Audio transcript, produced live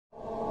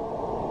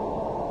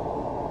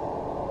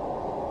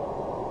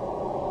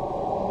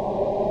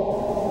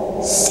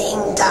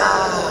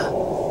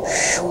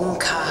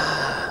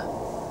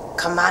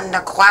Commander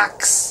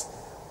Quacks,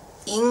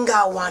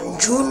 Inga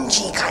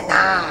Wanjunji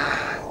Kana.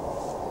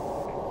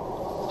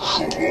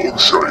 Shumon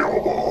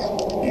Shayama,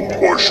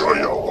 Umma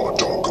Shayama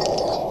Taka.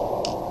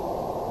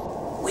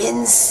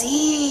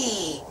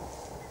 Winsi,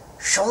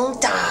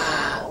 Shonta,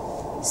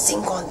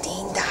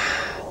 Singontinda.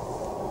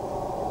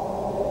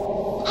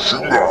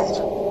 Shumba,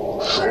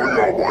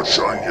 Shayama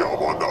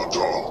Shayama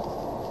Nata,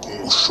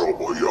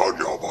 Ushama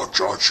Yayama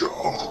Chacha.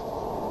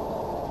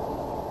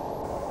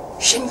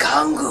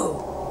 Shinkangu,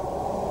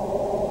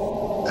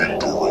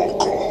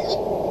 Indoraka.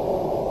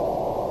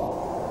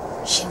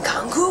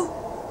 Shinkangu?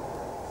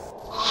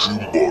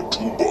 Shumba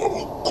Tuba,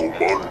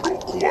 Commander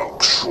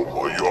Quacks,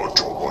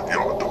 Shomayata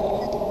Manyata.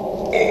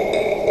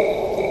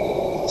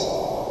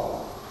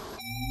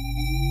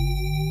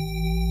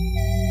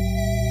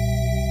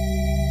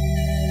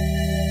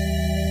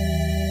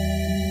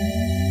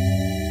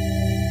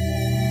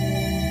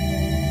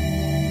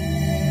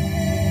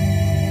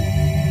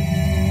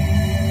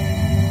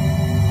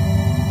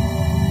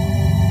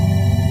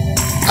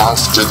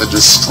 After the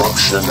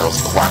destruction of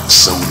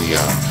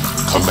Quacksonia,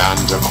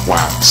 Commander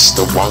Quacks,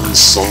 the one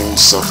sole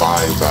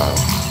survivor,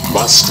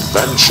 must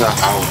venture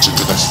out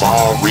into the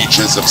far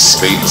reaches of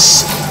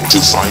space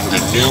to find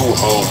a new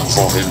home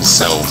for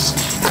himself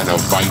and a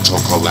vital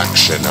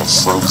collection of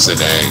frozen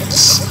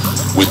eggs.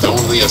 With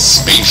only a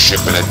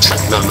spaceship and a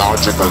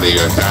technologically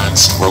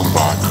advanced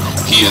robot,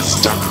 he is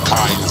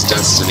Duckkind's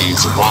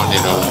destiny's one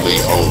and only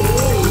hope.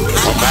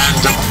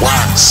 Commander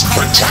Quacks,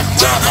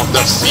 protector of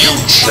the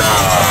future!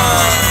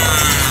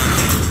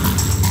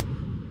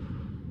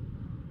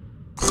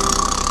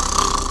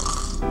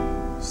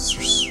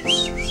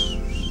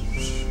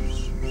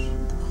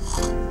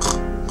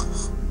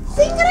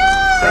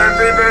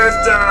 Happy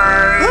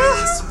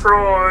birthday!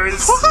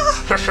 Surprise!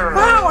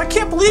 Wow, I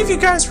can't believe you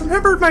guys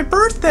remembered my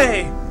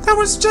birthday! That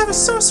was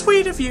just so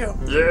sweet of you!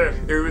 Yeah,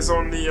 it was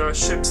on the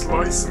ship's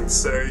license,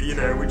 so, you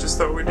know, we just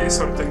thought we'd do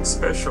something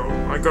special.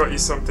 I got you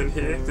something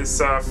here, this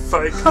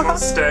fake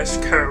mustache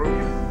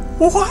comb.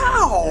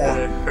 Wow!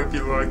 Yeah, hope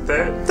you like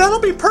that. That'll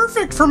be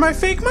perfect for my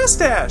fake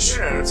mustache!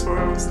 Yeah, that's what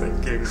I was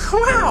thinking.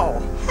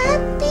 Wow!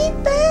 Happy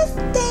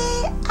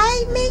birthday!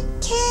 I make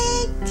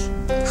cake!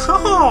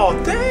 Oh,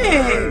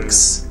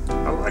 thanks!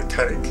 I like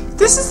cake.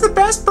 This is the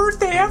best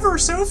birthday ever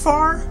so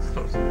far!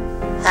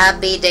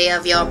 Happy day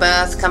of your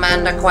birth,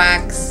 Commander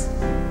Quacks.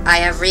 I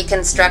have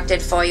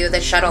reconstructed for you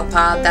the shuttle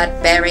pod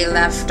that Barry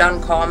left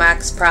on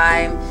Cormax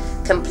Prime,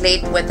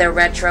 complete with a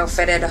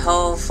retrofitted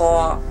hull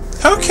for...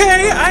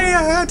 Okay,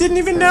 I didn't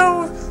even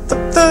know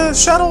the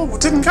shuttle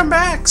didn't come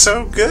back,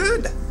 so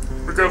good.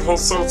 We got all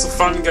sorts of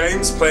fun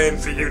games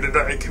planned for you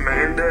today,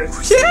 Commander.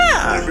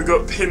 Yeah! We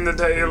got Pin the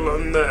Tail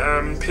on the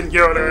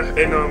Pinata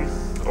and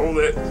all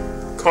that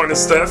kind of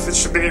stuff. It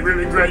should be a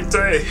really great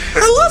day.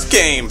 I love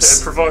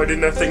games! Provided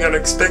nothing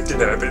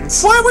unexpected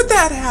happens. Why would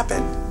that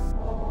happen?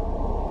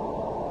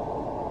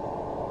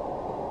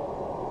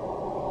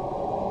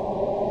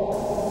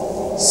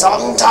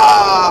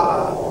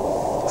 Santa!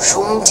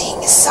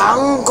 Shunting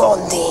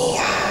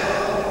Sangondia.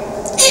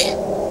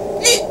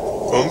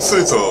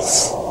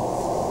 Amphitos.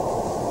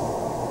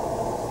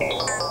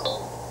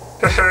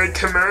 Hey,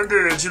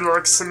 Commander, would you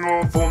like some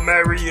more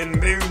Volmerian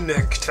moon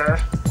nectar?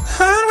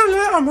 I don't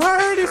know, I'm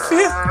already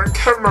feeling...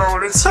 Come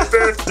on, it's your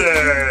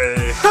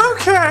birthday!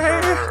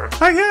 Okay,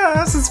 I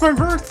guess it's my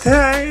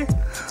birthday.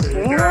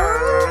 There you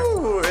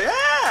go. Woo,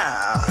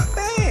 yeah,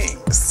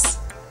 thanks.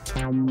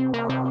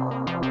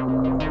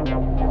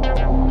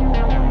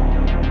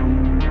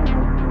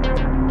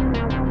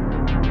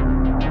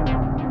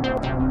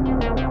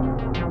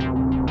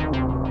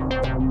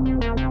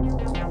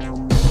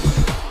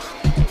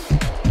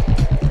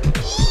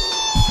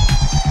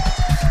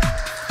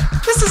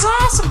 This is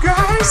awesome,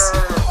 guys!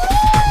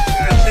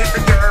 Keep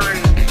it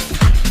going!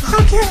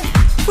 Okay,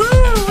 woo,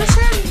 wish I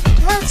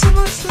had so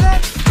much for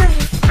that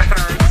cake.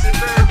 It's your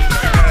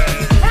birthday!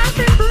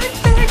 Happy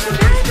birthday,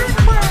 Commander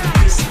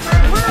Quacks!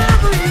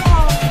 Wherever you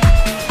are!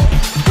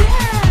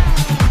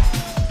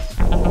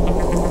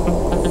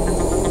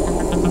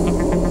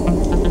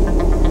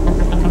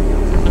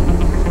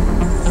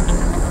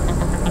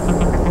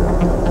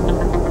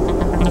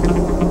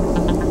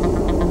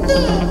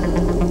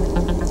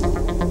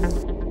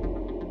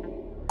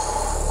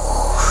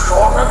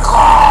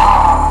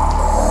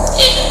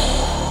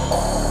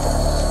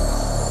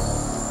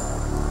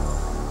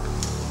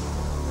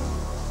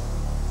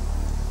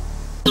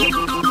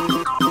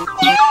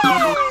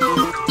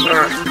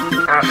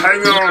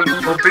 Hang on,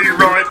 we'll be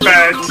right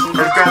back.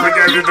 I've got to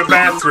go to the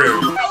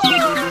bathroom.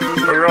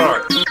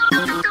 Alright.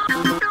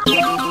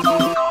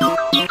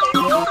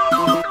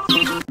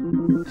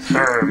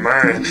 Oh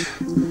man,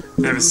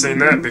 never seen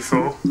that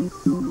before.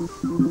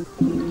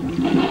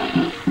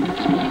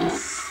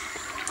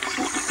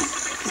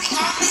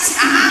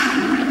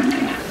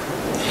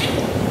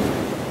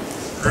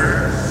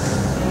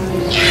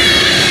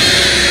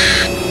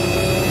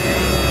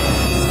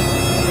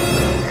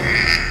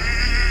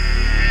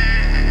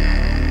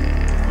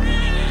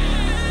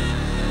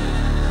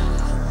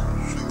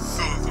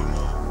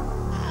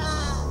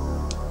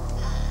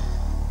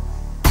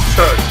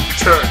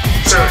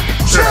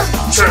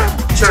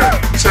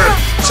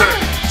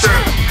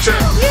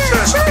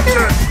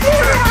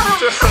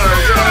 Winter,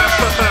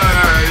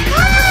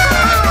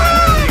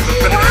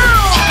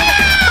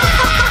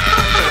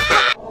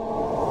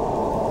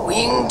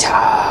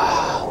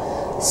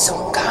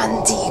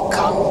 Sunganti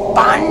Kang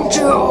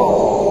Banjo,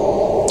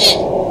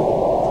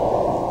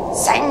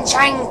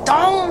 Sanchang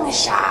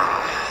Dongsha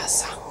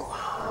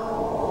Sangwa.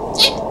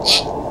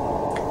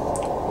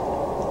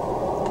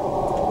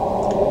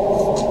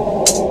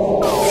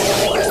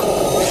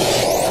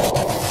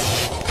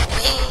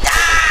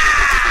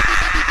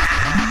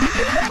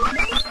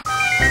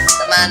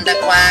 Commander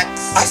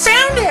Quacks, I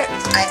found it!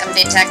 I am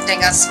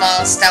detecting a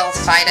small stealth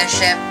fighter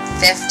ship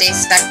 50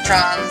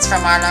 spectrons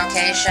from our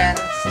location.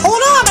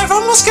 Hold on, I've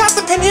almost got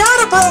the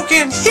pinata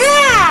broken!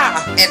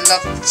 Yeah! It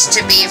looks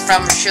to be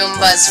from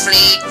Shumba's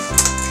fleet.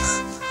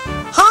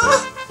 Huh?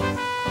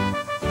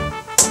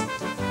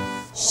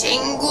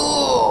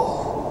 Shingu,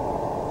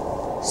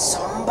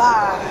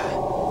 Somba,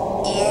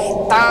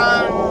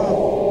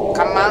 Ietang,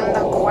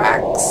 Commander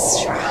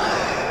Quacks.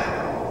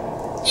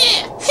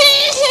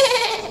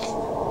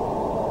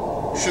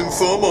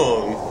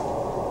 Shinsamon.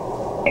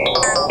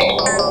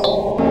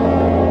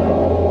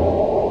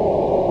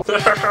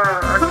 Okay,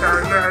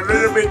 no, a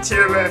little bit to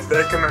your left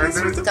there,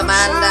 Commander.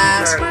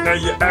 Commander, No,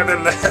 your other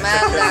left.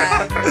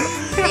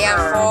 Commander, we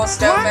have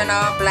forced open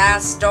our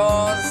blast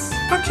doors.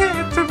 Okay,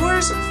 but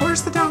where's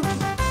the donkey?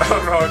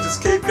 Alright,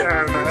 just keep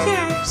going, man.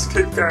 Okay. Just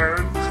keep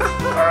going.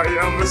 Alright, you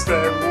almost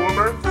there,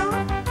 woman.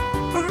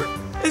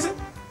 Is it?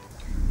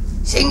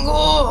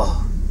 Shingu,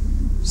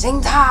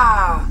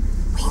 Singta,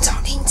 Winter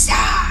Linsa.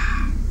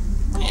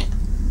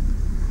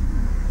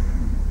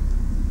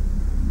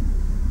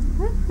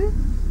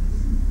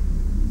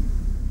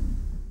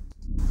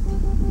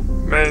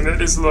 Man,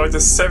 it is like the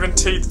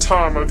 17th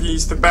time I've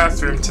used the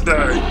bathroom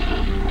today.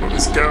 What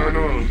is going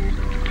on?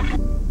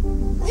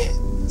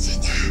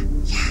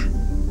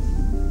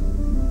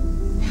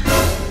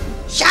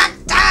 Shakang!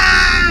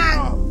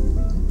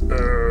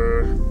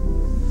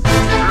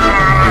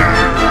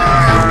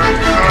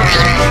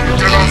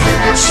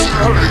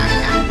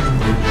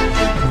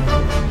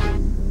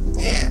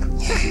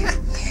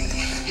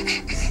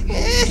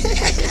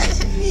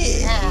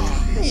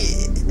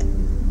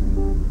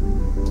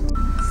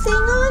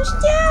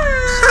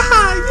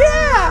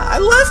 Yeah! I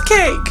love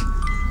cake!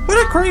 What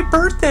a great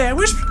birthday! I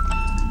wish...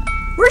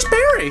 Where's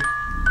Barry?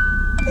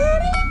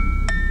 Barry?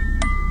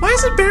 Why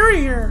isn't Barry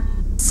here?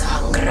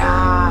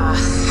 Sangra!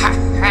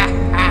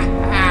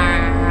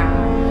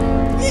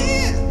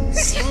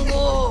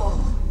 Shingu!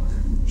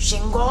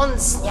 Shingon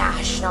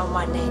sняш на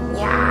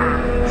manenya.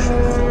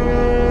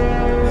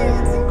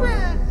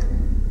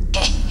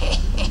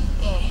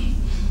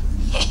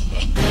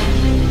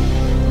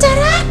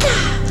 Taraka!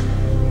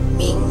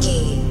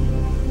 Mingi,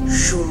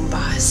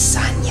 Shumba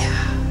Sanya.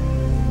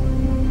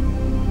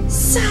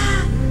 Sa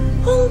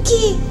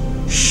Honki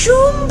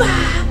Shumba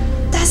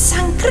da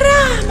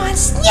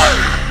Sankramasnya.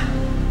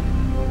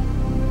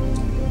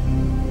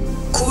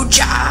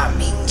 Kuja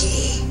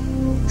Mingi,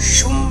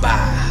 Shumba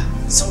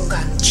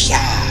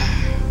Songantia.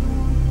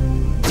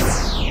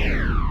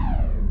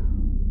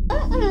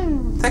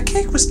 That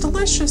cake was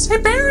delicious. Hey,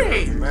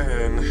 Barry!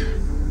 Man,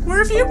 Where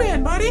have you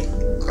been, buddy?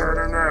 I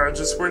don't know, I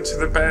just went to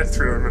the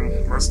bathroom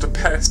and must have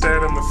passed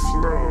out on the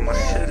floor. My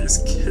head is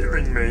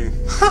killing me.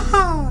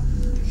 Haha!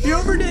 You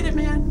overdid it,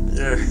 man.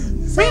 Yeah.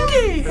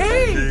 Winky!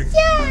 Hey!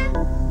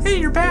 Yeah. Hey,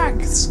 you're back.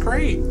 It's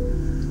great.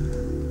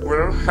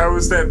 Well, how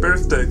was that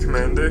birthday,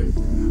 Commander?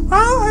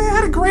 Well, I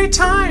had a great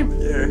time.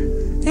 Yeah.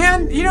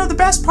 And, you know, the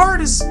best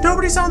part is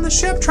nobody's on the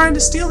ship trying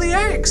to steal the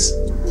eggs.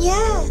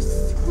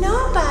 Yes,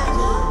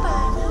 nobody.